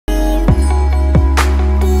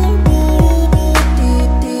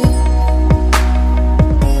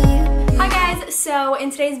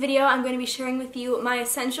in today's video I'm going to be sharing with you my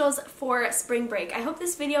essentials for spring break. I hope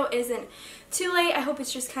this video isn't too late. I hope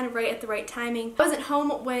it's just kind of right at the right timing. I wasn't home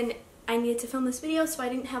when I needed to film this video, so I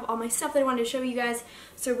didn't have all my stuff that I wanted to show you guys.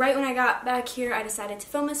 So right when I got back here, I decided to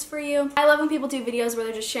film this for you. I love when people do videos where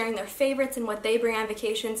they're just sharing their favorites and what they bring on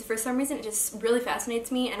vacations. For some reason, it just really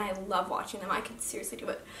fascinates me, and I love watching them. I could seriously do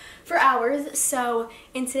it for hours. So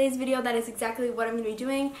in today's video, that is exactly what I'm going to be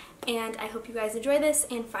doing, and I hope you guys enjoy this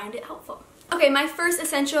and find it helpful. Okay, my first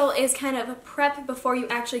essential is kind of a prep before you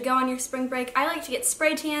actually go on your spring break. I like to get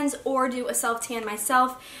spray tans or do a self-tan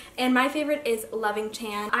myself, and my favorite is Loving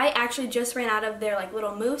Tan. I actually just ran out of their like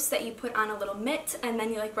little mousse that you put on a little mitt, and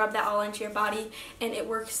then you like rub that all into your body, and it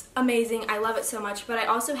works amazing. I love it so much. But I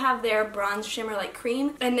also have their bronze shimmer like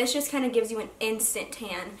cream, and this just kind of gives you an instant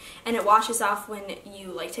tan, and it washes off when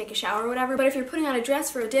you like take a shower or whatever. But if you're putting on a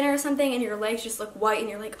dress for a dinner or something and your legs just look white and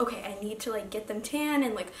you're like, okay, I need to like get them tan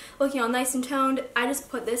and like looking all nice and toned, I just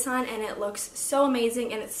put this on and it looks so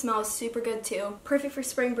amazing, and it smells super good too. Perfect for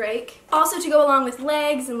spring break. Also, to go along with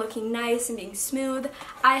legs and looking nice and being smooth,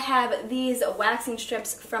 I have these waxing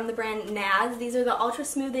strips from the brand Naz. These are the Ultra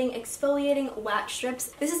Smoothing Exfoliating Wax Strips.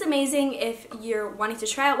 This is amazing if you're wanting to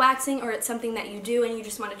try out waxing or it's something that you do and you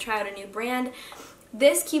just want to try out a new brand.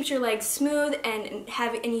 This keeps your legs smooth and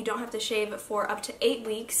you don't have to shave for up to 8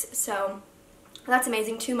 weeks, so that's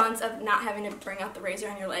amazing. 2 months of not having to bring out the razor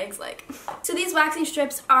on your legs, like. So these waxing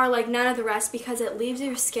strips are like none of the rest because it leaves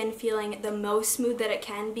your skin feeling the most smooth that it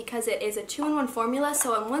can, because it is a 2-in-1 formula.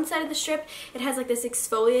 So on one side of the strip, it has like this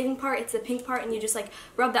exfoliating part, it's the pink part, and you just like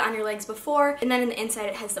rub that on your legs before, and then in the inside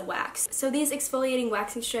it has the wax. So these exfoliating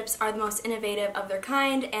waxing strips are the most innovative of their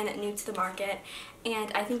kind and new to the market,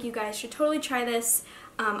 and I think you guys should totally try this.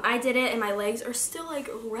 I did it and my legs are still like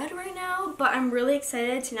red right now, but I'm really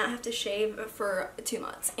excited to not have to shave for 2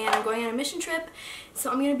 months. And I'm going on a mission trip,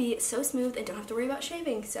 so I'm going to be so smooth and don't have to worry about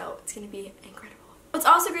shaving, so it's going to be incredible. What's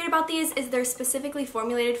also great about these is they're specifically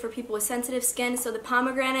formulated for people with sensitive skin, so the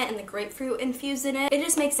pomegranate and the grapefruit infused in it, it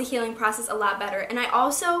just makes the healing process a lot better. And I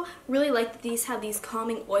also really like that these have these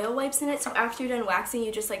calming oil wipes in it, so after you're done waxing,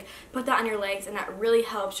 you just like put that on your legs, and that really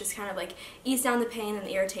helps just kind of like ease down the pain and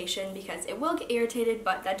the irritation, because it will get irritated,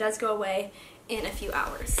 but that does go away in a few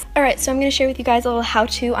hours. Alright, so I'm going to share with you guys a little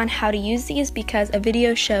how-to on how to use these, because a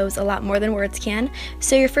video shows a lot more than words can.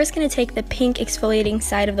 So you're first going to take the pink exfoliating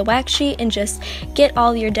side of the wax sheet and just get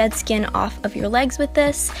all your dead skin off of your legs with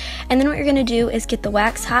this. And then what you're going to do is get the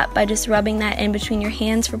wax hot by just rubbing that in between your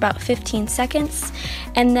hands for about 15 seconds.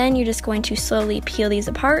 And then you're just going to slowly peel these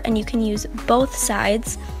apart, and you can use both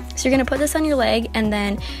sides. So you're going to put this on your leg and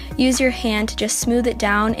then use your hand to just smooth it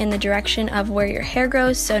down in the direction of where your hair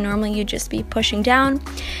grows. So normally you'd just be pushing down,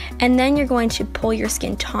 and then you're going to pull your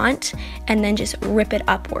skin taut and then just rip it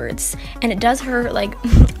upwards. And it does hurt like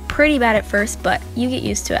pretty bad at first, but you get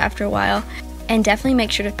used to it after a while. And definitely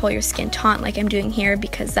make sure to pull your skin taut like I'm doing here,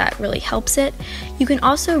 because that really helps it. You can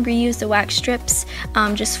also reuse the wax strips,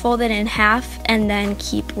 just fold it in half and then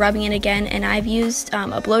keep rubbing it again. And I've used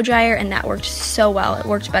a blow dryer, and that worked so well. It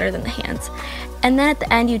worked better than the hands. And then at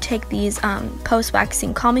the end, you take these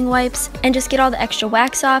post-waxing calming wipes and just get all the extra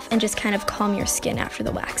wax off and just kind of calm your skin after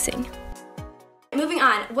the waxing. Moving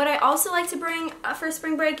on, what I also like to bring for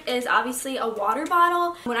spring break is obviously a water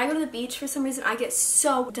bottle. When I go to the beach, for some reason, I get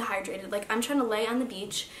so dehydrated. Like, I'm trying to lay on the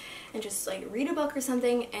beach and just like read a book or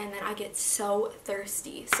something, and then I get so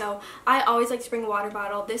thirsty. So I always like to bring a water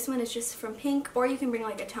bottle. This one is just from Pink, or you can bring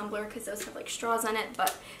like a tumbler because those have like straws on it,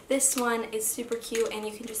 but this one is super cute, and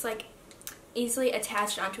you can just like easily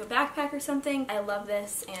attach it onto a backpack or something. I love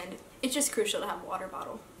this, and it's just crucial to have a water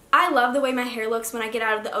bottle. I love the way my hair looks when I get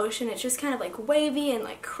out of the ocean. It's just kind of like wavy and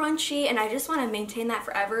like crunchy, and I just want to maintain that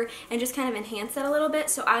forever and just kind of enhance that a little bit.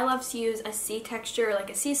 So I love to use a sea texture, like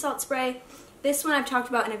a sea salt spray. This one I've talked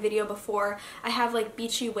about in a video before. I have like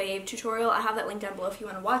beachy wave tutorial. I have that link down below if you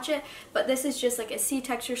want to watch it. But this is just like a sea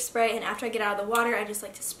texture spray, and after I get out of the water, I just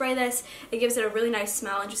like to spray this. It gives it a really nice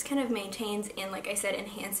smell and just kind of maintains and, like I said,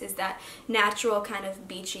 enhances that natural kind of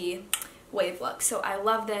beachy wave look. So I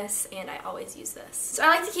love this, and I always use this. So I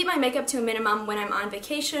like to keep my makeup to a minimum when I'm on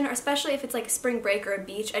vacation, or especially if it's like spring break or a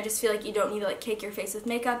beach. I just feel like you don't need to like cake your face with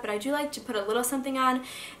makeup, but I do like to put a little something on.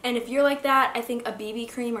 And if you're like that, I think a BB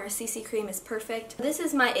cream or a CC cream is perfect. This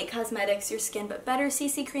is my IT Cosmetics Your Skin But Better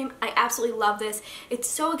CC cream. I absolutely love this. It's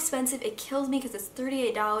so expensive, it kills me because it's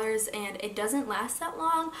 $38 and it doesn't last that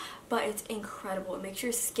long, but it's incredible. It makes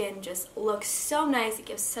your skin just look so nice. It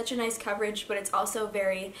gives such a nice coverage, but it's also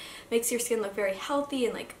makes your skin look very healthy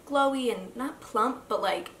and like glowy and not plump, but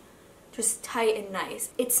like just tight and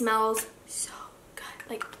nice. It smells so good.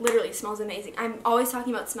 Like literally, it smells amazing. I'm always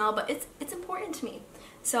talking about smell, but it's important to me.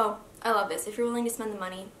 So I love this. If you're willing to spend the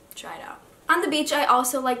money, try it out. On the beach, I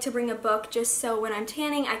also like to bring a book just so when I'm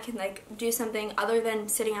tanning, I can like do something other than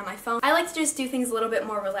sitting on my phone. I like to just do things a little bit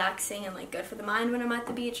more relaxing and like good for the mind when I'm at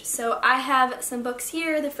the beach. So I have some books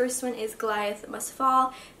here. The first one is Goliath Must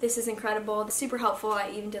Fall. This is incredible. It's super helpful. I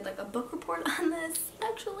even did like a book report on this,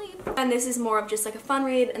 actually. And this is more of just like a fun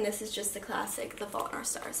read, and this is just the classic, The Fault in Our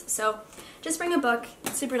Stars. So just bring a book.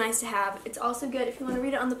 It's super nice to have. It's also good if you want to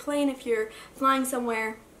read it on the plane, if you're flying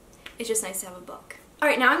somewhere. It's just nice to have a book.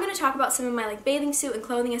 Alright, now I'm going to talk about some of my like bathing suit and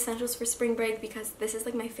clothing essentials for spring break because this is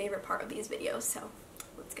like my favorite part of these videos, so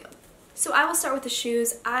let's go. So I will start with the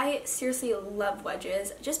shoes. I seriously love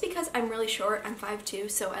wedges just because I'm really short. I'm 5'2",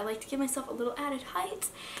 so I like to give myself a little added height,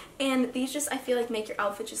 and these just I feel like make your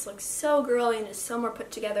outfit just look so girly and just so more put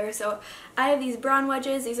together. So I have these brown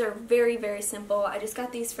wedges. These are very, very simple. I just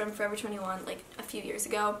got these from Forever 21 like a few years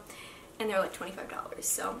ago, and they're like $25.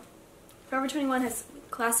 So Forever 21 has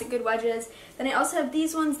classic good wedges. Then I also have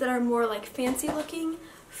these ones that are more like fancy looking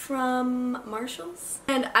from Marshall's.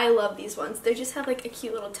 And I love these ones. They just have like a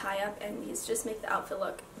cute little tie-up, and these just make the outfit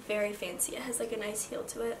look very fancy. It has like a nice heel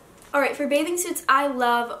to it. Alright, for bathing suits, I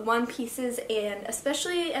love one pieces, and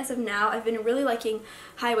especially as of now, I've been really liking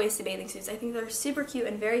high-waisted bathing suits. I think they're super cute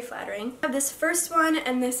and very flattering. I have this first one,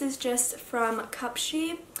 and this is just from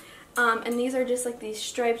Cupshe. And these are just like these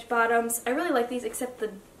striped bottoms. I really like these, except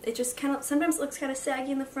it just kind of sometimes looks kind of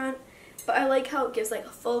saggy in the front, but I like how it gives like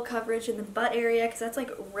full coverage in the butt area because that's like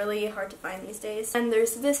really hard to find these days. And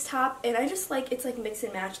there's this top, and I just like it's like mix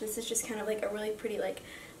and match. This is just kind of like a really pretty like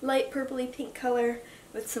light purpley pink color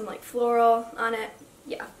with some like floral on it.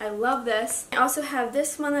 Yeah, I love this. I also have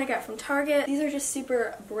this one that I got from Target. These are just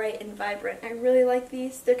super bright and vibrant. I really like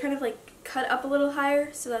these. They're kind of like cut up a little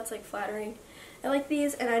higher, so that's like flattering. I like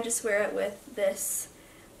these, and I just wear it with this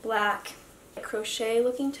black crochet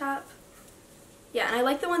looking top. Yeah, and I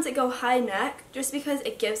like the ones that go high neck just because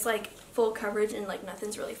it gives like full coverage and like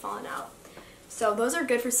nothing's really falling out. So those are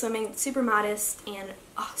good for swimming, super modest, and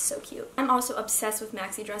oh, so cute. I'm also obsessed with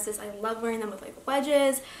maxi dresses. I love wearing them with like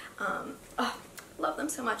wedges. Love them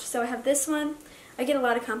so much. So I have this one. I get a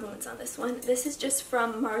lot of compliments on this one. This is just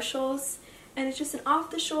from Marshall's, and it's just an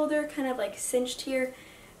off the shoulder kind of like cinched here,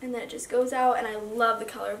 and then it just goes out, and I love the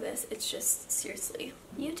color of this. It's just seriously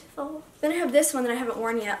beautiful. Then I have this one that I haven't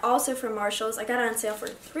worn yet, also from Marshall's. I got it on sale for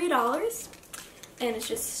 $3, and it's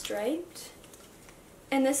just striped.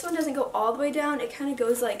 And this one doesn't go all the way down. It kind of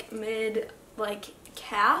goes like mid, like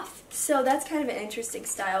calf. So that's kind of an interesting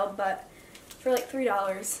style, but for like $3,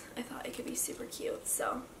 I thought it could be super cute.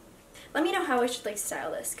 So let me know how I should like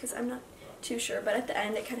style this, because I'm not too sure, but at the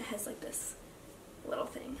end it kind of has like this little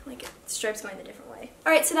thing, like stripes going a different way.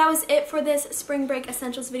 Alright, so that was it for this spring break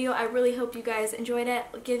essentials video. I really hope you guys enjoyed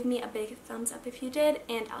it. Give me a big thumbs up if you did,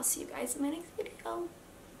 and I'll see you guys in my next video.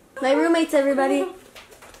 My roommates, everybody.